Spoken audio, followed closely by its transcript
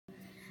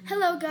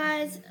Hello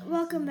guys,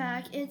 welcome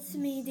back. It's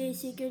me,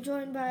 Dayseeker,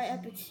 joined by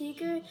Epic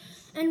Seeker,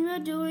 and we're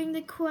doing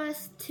the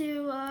quest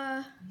to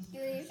Do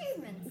the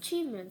achievements.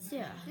 achievements,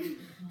 yeah.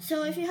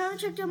 So if you haven't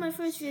checked out my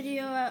first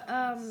video,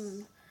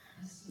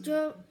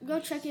 go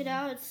check it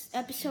out. It's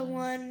episode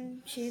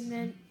 1,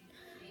 achievement,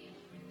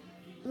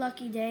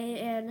 lucky day,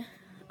 and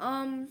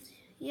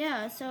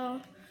yeah,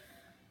 so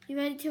you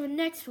ready to the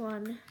next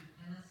one?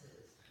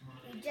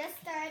 We just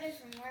started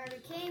from where we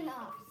came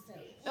off, so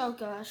Oh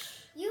gosh.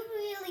 you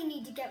really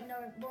need to get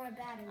more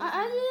batteries.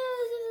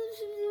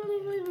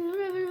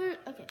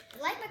 Okay.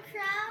 Like my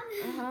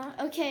crown.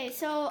 Okay,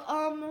 so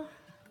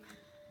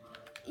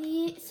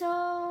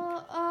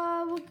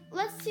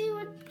let's see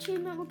what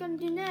achievement we're gonna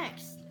do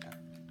next.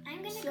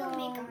 I'm gonna go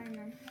make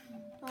armor.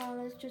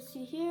 Let's just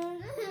see here.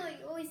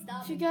 You always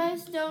stop. If you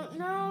guys don't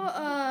know,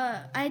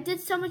 I did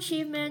some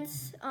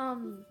achievements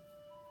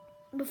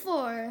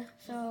before,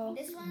 so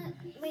This one,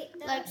 wait.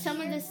 like some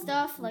of this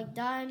stuff, like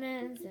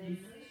diamonds and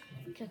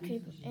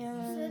creep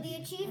arrows. So the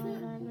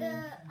achievement,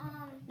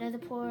 Nether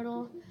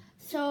portal.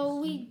 So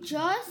we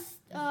just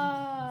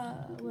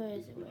where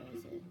is it?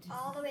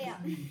 all the way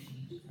up.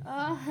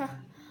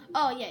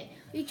 Oh yeah,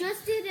 we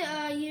just did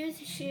use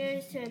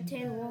shears to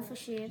obtain wolf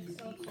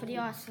sheep. Pretty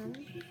awesome.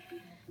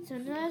 So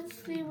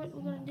let's see what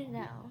we're gonna do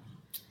now.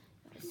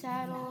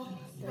 Saddle.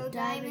 Go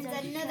diamonds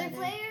at another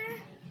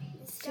player.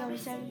 Zombie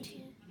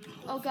 17.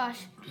 Oh gosh,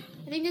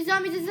 I think the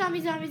zombie. You're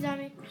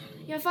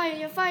on fire,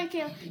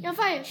 Kayla. You're on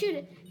fire. Shoot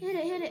it. Hit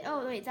it.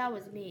 Oh wait, that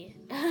was me.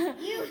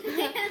 You.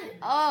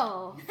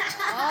 Oh, okay.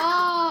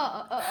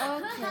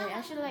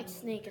 I should like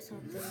snake or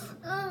something.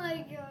 Oh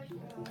my gosh.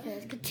 Okay,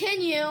 let's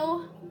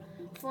continue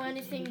before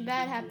anything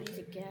bad happens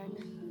again.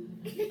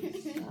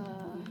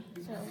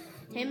 So,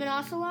 tame an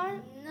ocelot?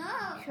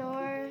 No.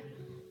 Sure.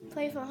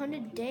 Play for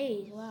 100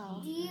 days. Wow.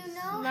 Do you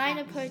know? 9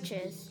 a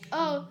purchase.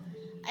 Oh,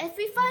 if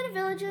we find a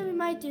villager, we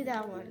might do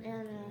that one.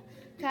 And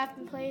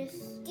crafting place.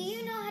 Do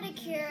you know how to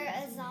cure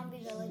a zombie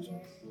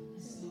villager?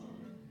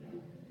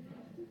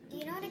 Do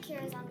you know how to cure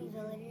a zombie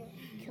villager?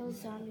 Kill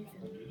zombie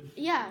villager.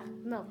 Yeah,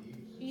 milk.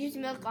 Use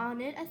milk on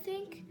it, I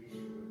think.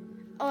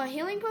 Oh, a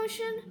healing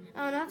potion?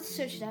 I'll have to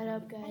search that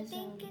up, guys. I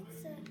think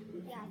it's a.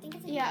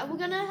 Yeah, we're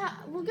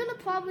gonna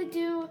probably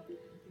do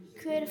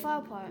create a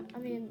flower pot. I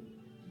mean,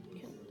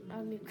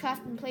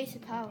 craft and place a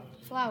flower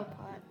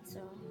pot.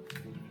 So.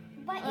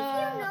 But if you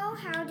know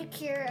how to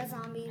cure a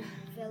zombie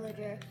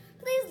villager,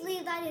 please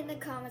leave that in the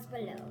comments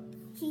below.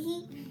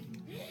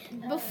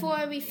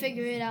 Before we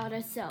figure it out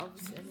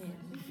ourselves. I mean.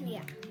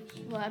 Yeah.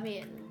 Well, I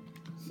mean,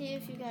 see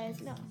if you guys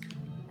know.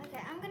 Okay,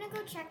 I'm gonna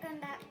go check on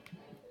that.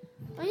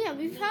 Oh yeah,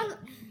 we found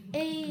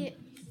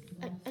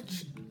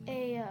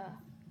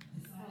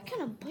what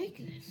kind of bike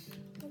is this?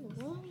 What in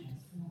the world?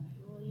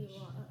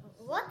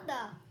 What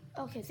the?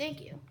 Okay, thank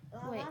you.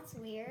 Well, Wait. that's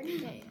weird.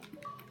 Okay.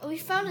 Oh, we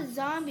found a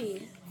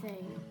zombie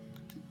thing.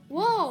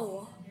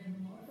 Whoa!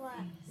 What?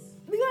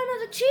 We got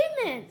another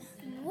achievement!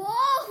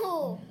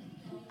 Whoa!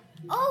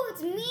 Oh,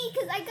 it's me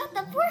because I got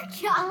the pork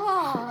chop.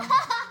 Oh.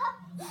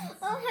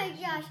 Oh my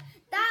gosh,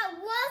 that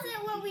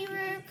wasn't what we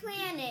were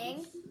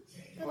planning.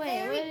 But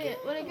Wait,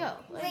 where'd it go?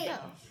 Where'd it go?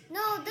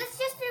 No, that's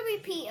just a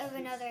repeat of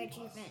another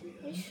achievement.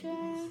 You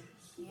sure?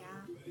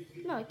 Yeah.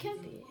 No, it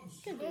can't be. It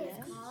can't be There's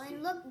that.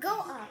 Colin. Look, go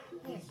up.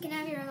 Here, you can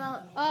have your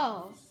remote.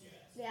 Oh,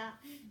 Yeah.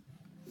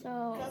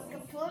 so Cook a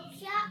pork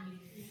chop.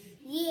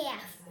 Yeah.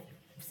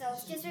 So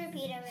it's just a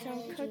repeat of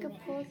another cook a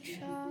achievement. pork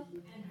chop.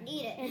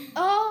 Eat it. And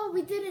oh,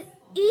 we didn't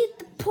eat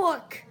the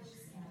pork.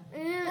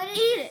 We didn't But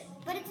eat it.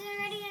 But it's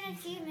already an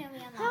achievement we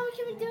unlocked. How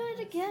can we do it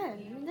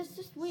again? I mean, that's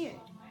just weird.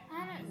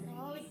 I don't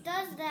know. It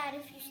does that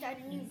if you start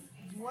a new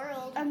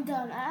world. I'm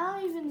done. I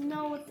don't even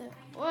know what.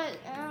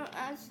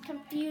 It's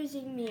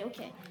confusing me.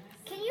 Okay.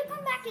 Can you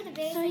come back to the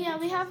base? So yeah,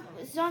 we have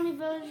zombie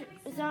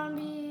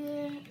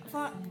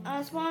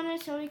spawner,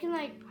 so we can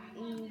like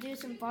do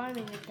some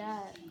farming with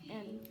that.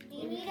 And Do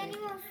you need any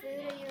more food?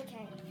 Are you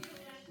okay?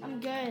 I'm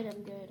good.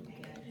 Okay.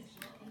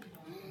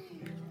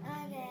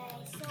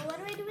 So what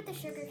do I do with the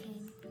sugar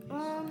cane?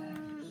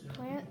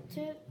 Plant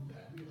it.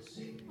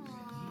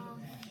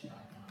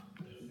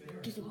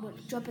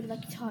 Drop it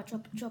like it's hot.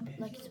 Drop it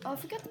like it's. Oh, I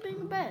forgot to bring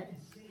the bed.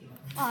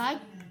 My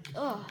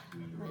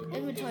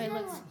inventory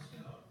looks.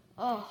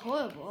 Oh,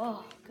 horrible.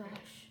 Oh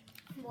gosh.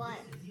 What?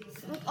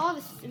 Look, all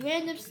this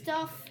random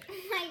stuff. Oh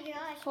my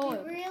gosh.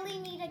 Horrible. You really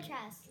need a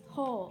chest.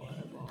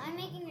 Horrible. I'm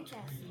making a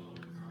chest.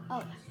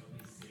 Oh.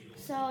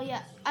 So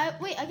yeah, I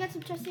got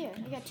some chests here. I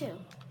got 2.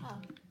 Oh,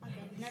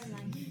 okay. Never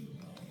mind.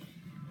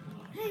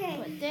 Okay.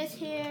 Put this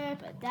here,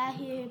 put that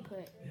here,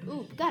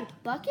 ooh, got a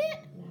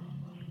bucket?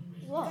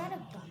 Whoa. Got a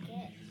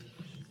bucket.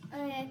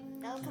 Okay,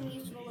 that'll come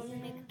useful when we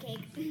make a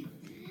cake.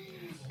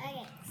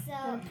 Okay, so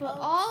Put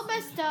all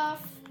my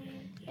stuff,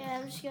 and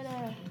I'm just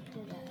gonna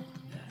do that.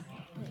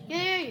 Yeah,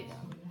 there you go.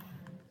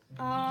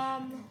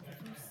 some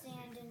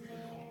sand in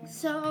there.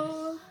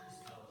 So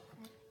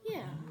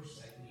yeah.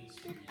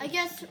 I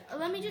guess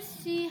let me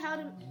just see how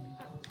to.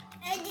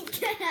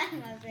 Get out of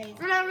my face.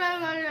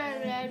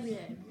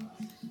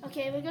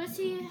 Okay, we're gonna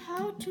see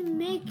how to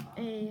make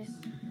a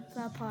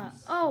Flower pot.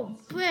 Oh,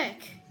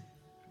 brick.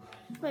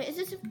 Wait, is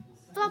this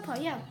a flower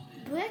pot? Yeah,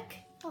 brick.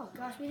 Oh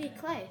gosh, we need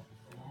clay.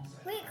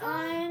 Wait,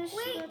 I'm wait.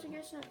 sure to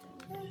get something.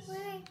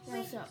 Wait.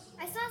 What's up?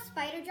 I saw a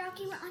spider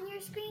jockey on your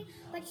screen,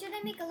 but should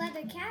I make a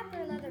leather cap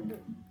or a leather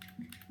boot?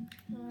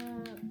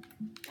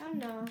 I don't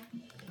know.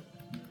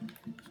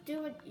 Just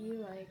do what you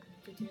like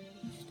to do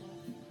and stuff.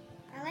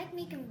 I like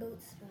making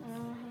boots.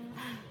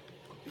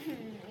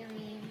 You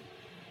mean?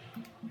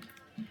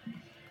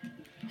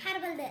 How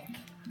do I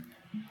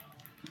look?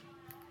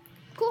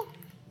 Cool.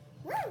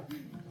 Woo!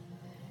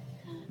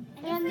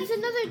 And there's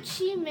another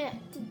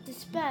achievement to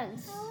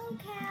dispense. Oh,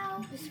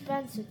 cow.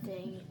 Dispenser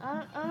thing.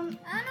 I don't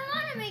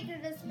want to make a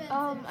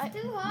dispenser.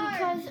 It's too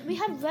hard. Because we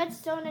have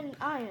redstone and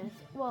iron.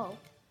 Whoa.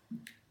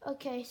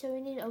 Okay, so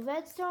we need a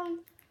redstone.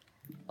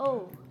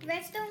 Oh.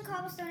 Redstone,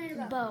 cobblestone, and a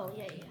bow. Bow.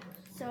 Yeah.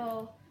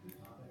 So,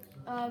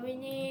 we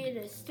need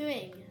a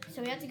string.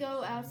 So we have to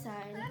go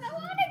outside. I don't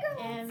want to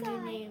go And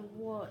outside. we need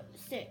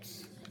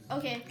sticks.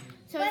 Okay.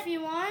 So if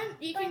you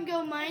want, you can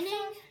go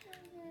mining.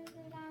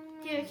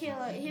 Here,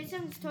 Kayla. Here's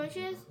some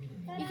torches.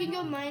 You can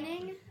go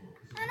mining.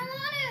 I don't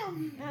want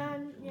to.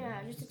 And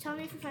yeah, just to tell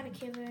me if you find a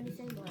cave or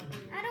anything. But,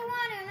 I don't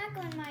want to. I'm not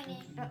going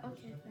mining.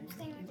 okay. I'm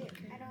staying with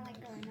you. I don't like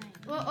going mining.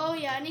 Well, oh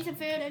yeah, I need some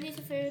food.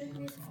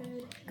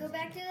 Go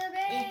back to the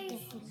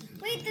base.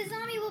 Wait, the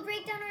zombie will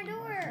break down our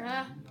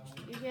door.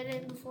 You get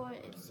in before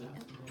it's Oh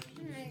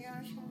my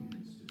gosh.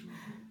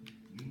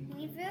 You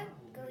need food?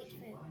 Go eat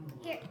food.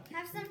 Here,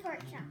 have some pork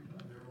chop.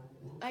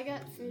 I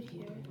got food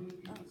here.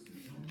 Oh.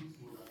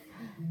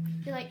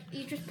 You're like,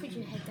 you just put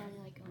your head down.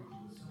 You're like,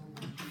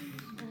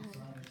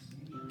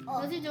 oh.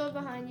 Close the door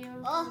behind you.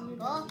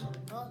 Oh.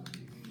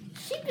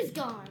 Sheep is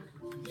gone.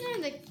 Yeah,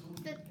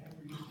 the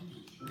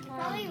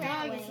Probably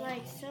ran dog is away.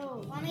 like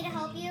so. Want me to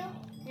help you?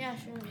 Yeah,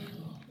 sure.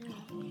 Yeah.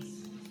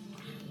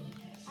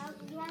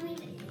 You want me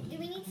to, do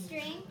we need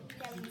string?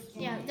 Yeah, we need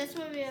string. Yeah, that's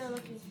what we are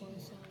looking for.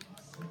 So,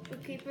 the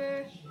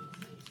creeper,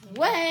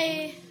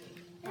 away!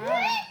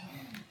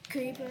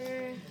 Creeper.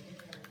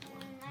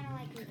 I don't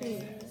like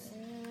creepers.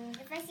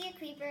 If I see a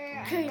creeper,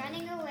 I'm Creeper.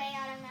 running away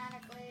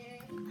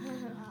automatically.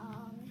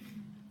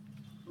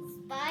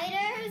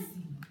 Spiders?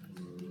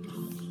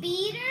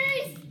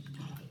 Speeders?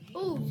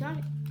 Oh,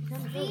 zombie.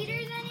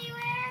 Speeders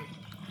anywhere?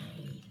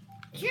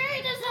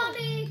 Cure the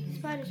zombie!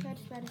 Spider.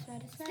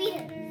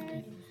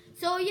 Speeder.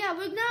 So yeah,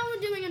 we're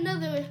doing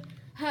another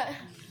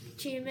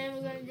achievement.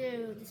 We're gonna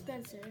do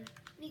dispenser.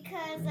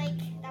 Because, like,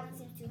 that one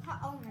seems too hot.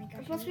 Oh my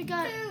gosh. Plus we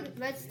got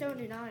redstone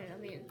and iron.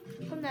 I mean,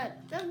 from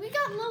that we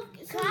got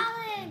lucky.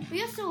 Colin! We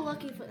got so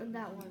lucky from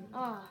that one.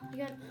 Oh, we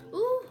got.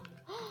 Ooh.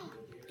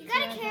 You got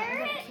Yeah, a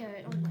carrot? I got a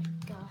carrot. Oh my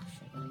gosh,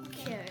 I got a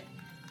carrot.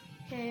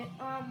 Okay.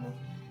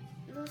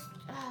 We're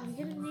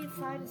gonna need to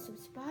find some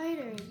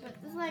spiders, but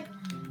there's like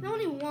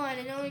only one,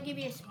 and only give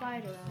me a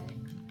spider eye.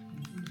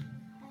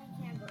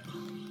 I can't go.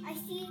 I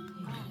see.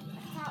 I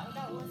thought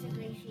that was a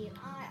gray sheep.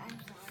 I'm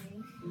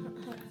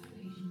sorry.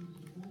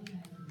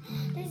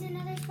 There's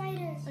another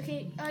spider.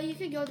 Okay, you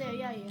can go there.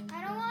 Yeah.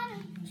 I don't want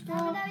to. Go.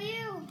 How about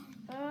you?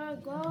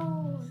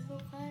 Go.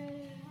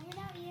 Fine.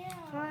 How about you?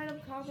 Fine, I'm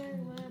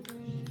coming. Whatever.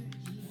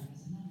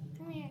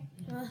 Come here.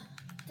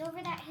 It's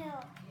over that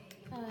hill.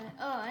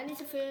 I need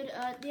some food.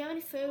 Do you have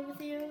any food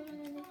with you or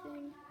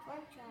anything?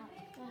 Pork chop.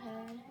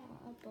 Okay,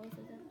 I'll both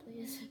of them,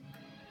 please.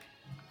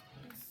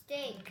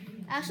 Steak.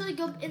 Actually,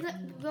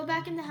 go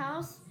back in the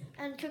house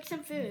and cook some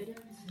food.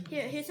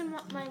 Here's some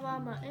my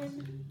llama.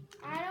 And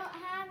I don't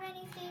have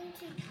anything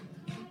to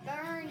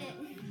burn it.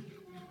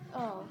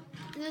 oh,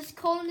 there's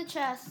coal in the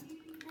chest.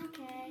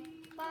 Okay.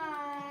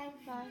 Bye.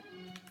 Bye.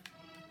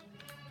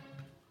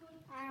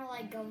 I don't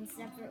like going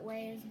separate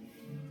ways.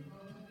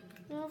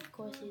 No, of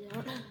course you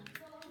don't.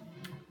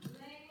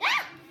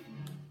 Ah!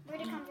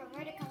 Where'd it come from?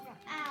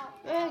 Ow.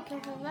 Where it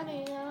come from?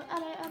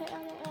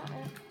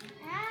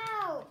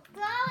 Ow!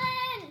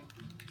 Colin!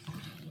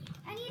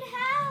 I need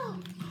help!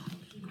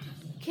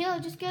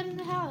 Kayla, just get in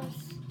the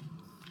house.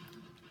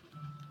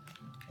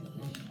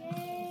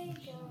 Okay,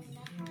 go in the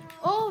house.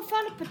 Oh, I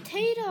found a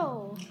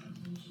potato.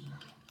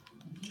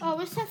 Oh,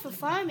 we're set for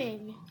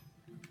farming.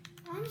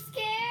 I'm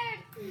scared.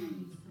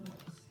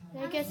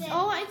 I guess. set.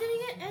 Oh, I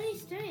didn't get any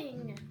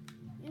string.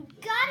 You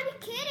gotta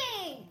be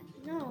kidding!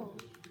 No.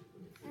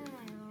 Oh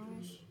my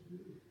gosh.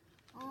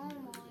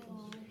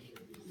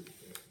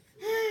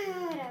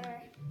 Whatever.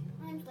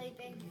 I'm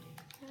sleeping.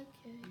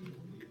 Okay.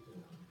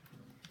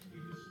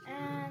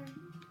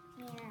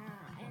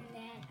 Yeah, and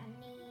then I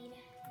need.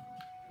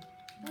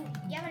 Ooh,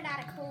 you have a lot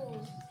of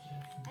coal.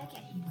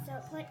 Okay, so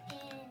put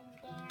in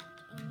that,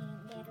 and then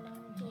that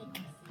alone take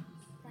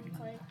one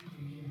coal.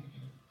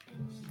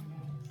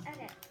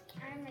 Okay,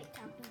 I'm like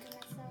talking to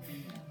myself.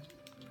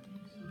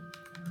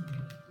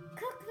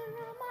 Cook the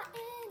llama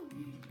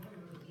in.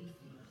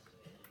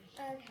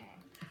 Okay.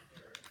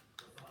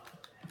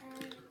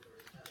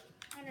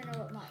 I don't know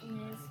what mutton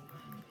is.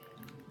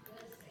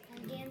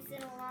 I'm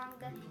dancing along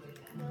the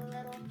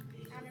little,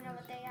 I don't know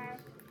what they are.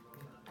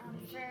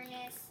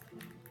 Furnace,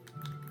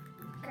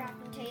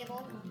 crafting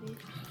table,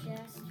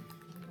 chest.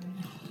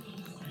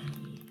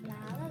 La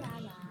la la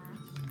la.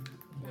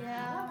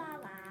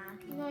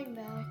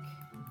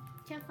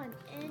 can't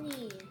find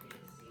any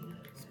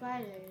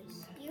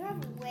spiders. You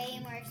have way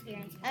more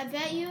experience. I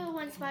bet you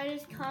when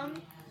spiders come,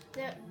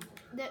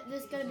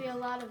 there's gonna be a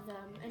lot of them,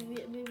 and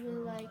we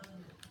will like.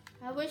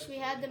 I wish we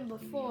had them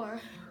before.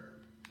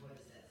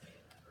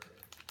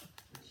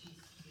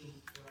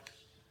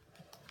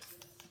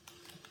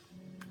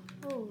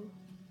 Oh.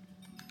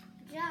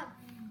 Good job.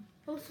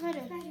 Oh, spider.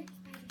 Spider, spider,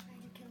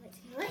 spider, kill it,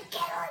 kill it,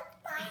 kill it,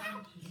 spider.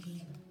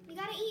 You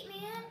gotta eat,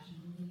 man.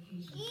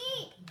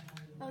 Eat.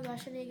 Oh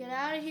gosh, I need to get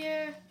out of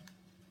here.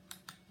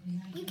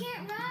 You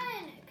can't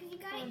run, because you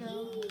gotta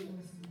eat.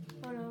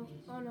 Oh no,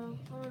 oh no,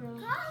 oh no.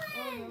 Colin,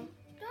 Oh no.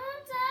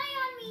 don't die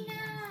on me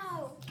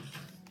now.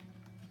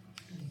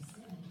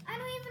 I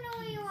don't even know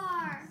where you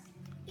are.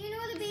 Do you know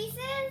where the base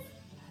is?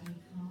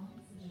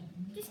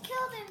 Just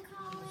kill them,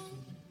 Colin.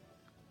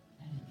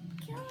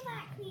 Kill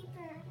that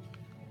creeper.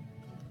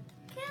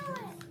 Kill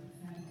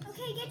it.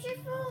 Okay, get your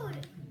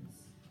food.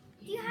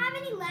 Do you have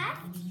any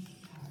left?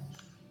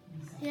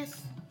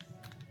 Yes.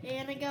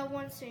 And I got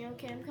one string.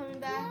 Okay, I'm coming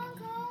Come back. on,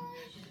 Colin.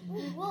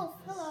 Ooh, wolf,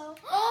 hello.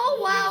 Oh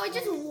wow, I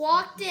just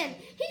walked in.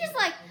 He just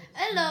like,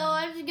 hello,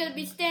 I'm just gonna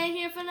be staying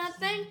here for that.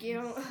 Thank you.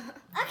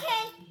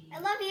 Okay, I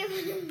love you.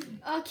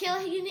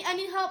 Kayla, I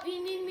need help.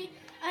 You need me.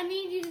 I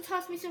need you to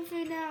toss me some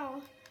food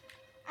now.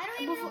 I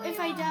don't even know where If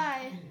you I are.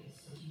 die.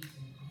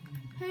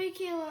 Hurry,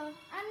 Kayla.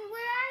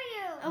 Where are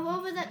you? I'm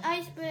over that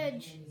ice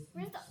bridge.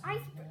 Where's the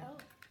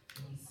iceberg?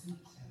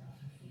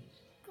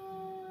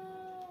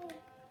 Oh. Go.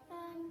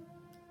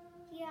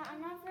 Yeah,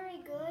 I'm not very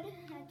good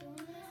at doing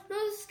this. No,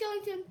 the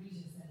skeleton.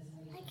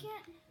 I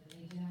can't.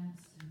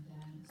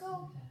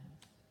 Go.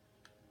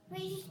 Wait,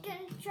 he's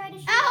gonna try to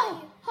shoot Ow!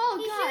 at you. Oh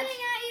He's gosh.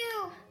 shooting at you.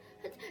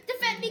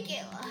 Defend me,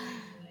 Kayla.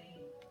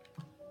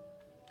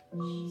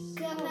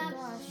 Good, Oh, that's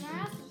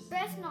gosh.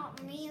 best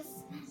not miss.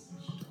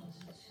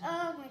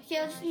 Oh my Kayla, gosh.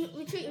 just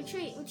retreat,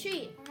 retreat,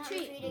 retreat, I'm not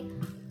retreat. retreating.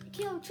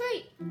 Kayla,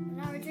 retreat. I'm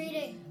not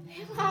retreating.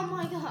 Oh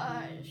my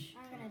gosh.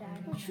 I'm gonna die.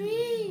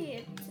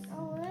 Retreat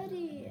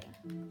already.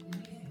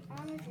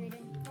 I'm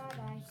retreating. Bye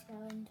bye,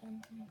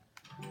 skeleton.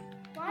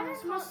 Why That am was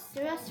I the most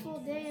stressful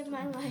day of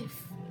my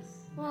life.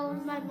 Well,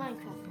 my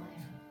Minecraft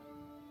life.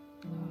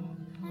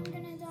 I'm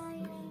gonna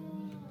die.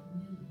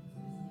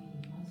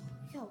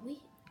 We got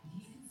wheat.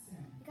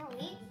 You got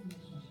wheat?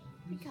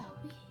 We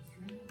got wheat.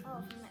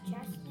 Oh, from that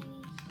chest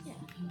thingy.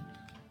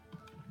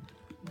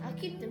 Yeah. I'll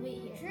keep the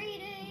wheat here.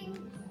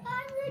 Retreating.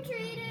 I'm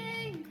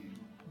retreating.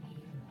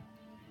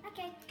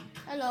 Okay.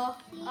 Hello.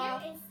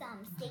 Here is some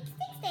steak.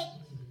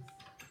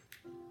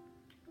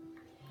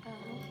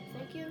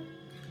 Thank you.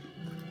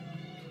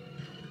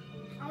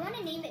 I want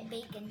to name it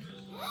bacon.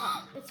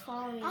 It's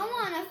following. I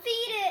want to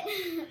feed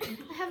it.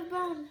 I have a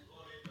bone.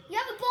 You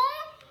have a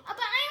bone? But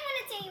I want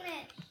to tame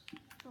it.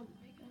 Oh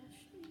my gosh.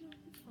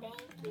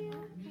 Thank you.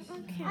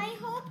 Okay. I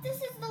hope this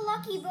is the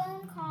lucky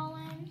bone,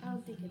 Colin. I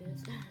don't think it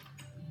is.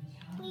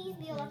 Please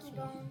be a lucky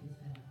bone.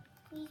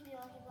 Please be a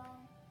lucky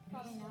bone.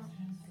 Probably not.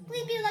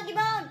 Please be a lucky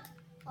bone.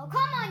 Oh,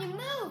 come on, you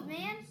move,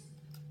 man.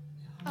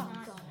 Oh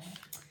Not. gosh.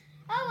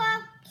 Oh,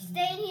 well.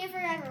 Stay in here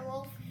forever,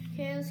 Wolf.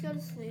 Okay, let's go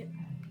to sleep.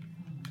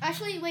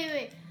 Actually,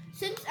 wait.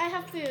 Since I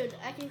have food,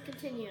 I can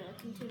continue.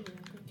 Okay.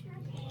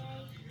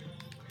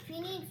 If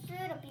you need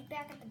food, I'll be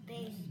back at the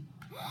base.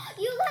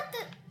 You let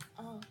the...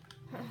 Oh.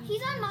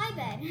 He's on my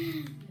bed.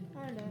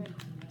 I know.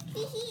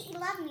 He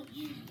loved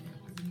me.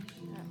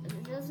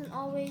 It doesn't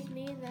always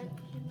mean that,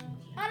 you know.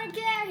 I don't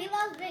care. He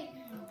loves me.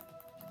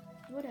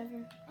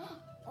 Whatever.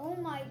 Oh,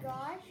 my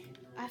gosh.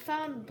 I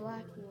found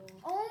black wool.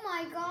 Oh,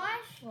 my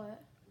gosh.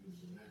 What?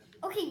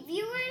 Okay,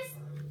 viewers.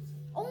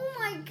 Oh,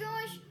 my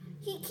gosh.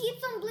 He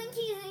keeps on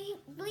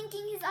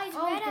blinking his eyes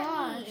Oh red at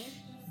gosh. me.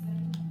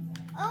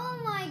 Oh,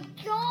 my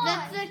gosh.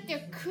 That's like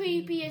the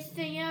creepiest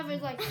thing ever.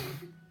 It's like,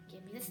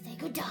 give me the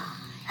steak or die.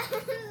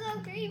 This is so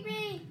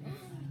creepy.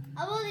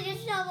 I will need a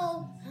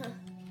shovel.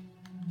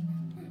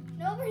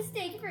 No more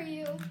steak for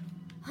you.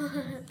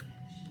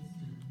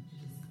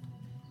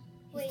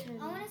 Wait,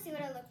 I want to see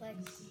what I look like.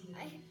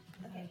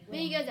 Okay.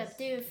 We guys are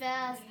too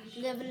fast.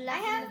 Living life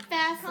in have- the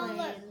fast Come lane.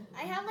 look.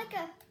 I have like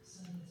a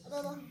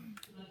little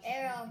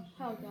arrow.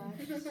 Oh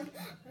gosh.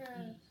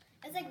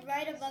 It's like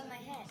right above my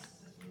head.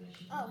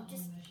 Oh,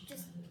 just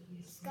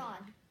it's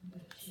gone.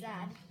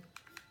 Sad.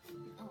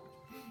 Oh.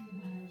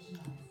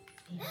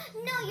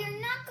 No, you're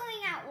not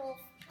going out, Wolf.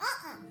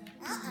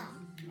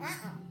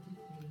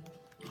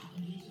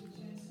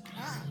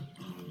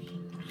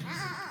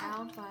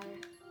 Ow, fire.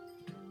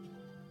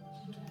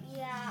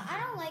 Yeah,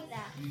 I don't like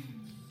that.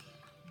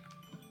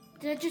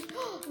 Did I just?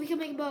 We can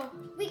make a bow.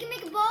 We can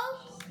make a bow.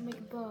 Make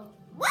a bow.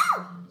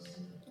 Woo!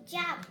 Good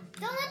job.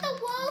 Don't let the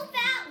wolf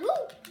out.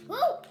 Woo! Woo!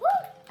 Woo!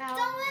 Ow.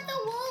 Don't let the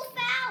wolf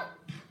out.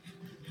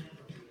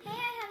 Hey,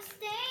 I have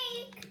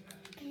steak.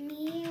 Come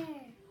here.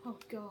 Oh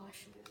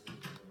gosh.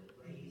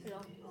 Hello.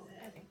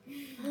 Okay.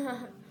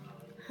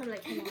 I'm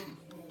like, hello.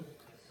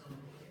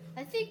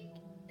 I think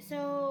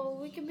so.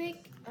 We can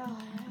make. I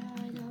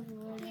don't have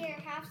wood. Here,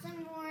 have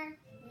some more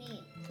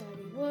meat.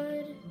 30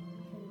 wood.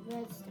 30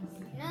 redstone.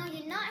 No,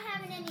 you're not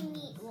having any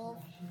meat, Wolf.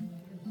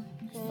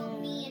 You're so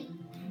Okay. mean.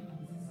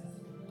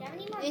 Do you have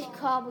any more This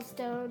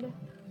cobblestone.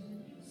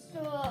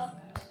 Ugh.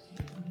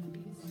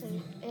 So,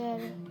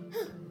 and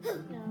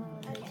now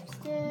Okay. make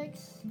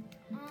sticks.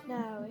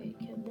 Now we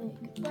can make.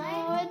 I-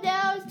 Oh, and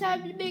now it's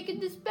time to make a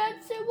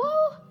dispenser.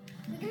 Woo!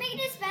 We can make a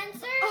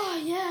dispenser. Oh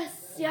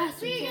yes,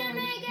 yes we We're can.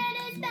 gonna make a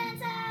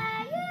dispenser.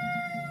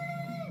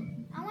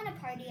 Yay! I want a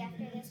party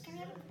after this. Can we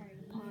have a party?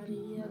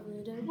 Party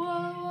every day.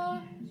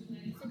 Whoa.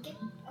 So get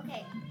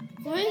okay.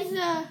 Where's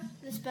the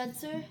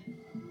dispenser?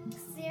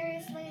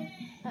 Seriously,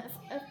 I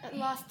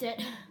lost it.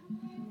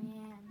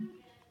 man,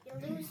 you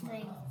lose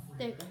things.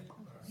 There you go.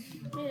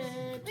 Made it.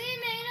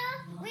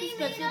 We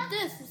Dispense made with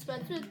this.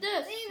 Dispense with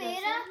this. We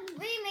made a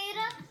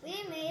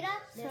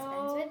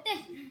dispense with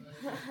this.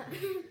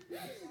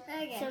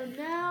 Okay. So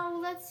now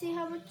let's see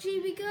how much G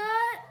we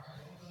got.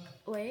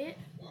 Wait.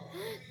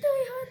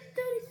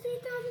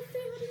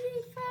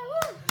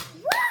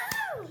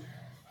 333,385. Woo!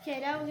 Okay,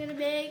 now we're gonna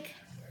make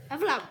a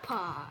flower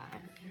pot.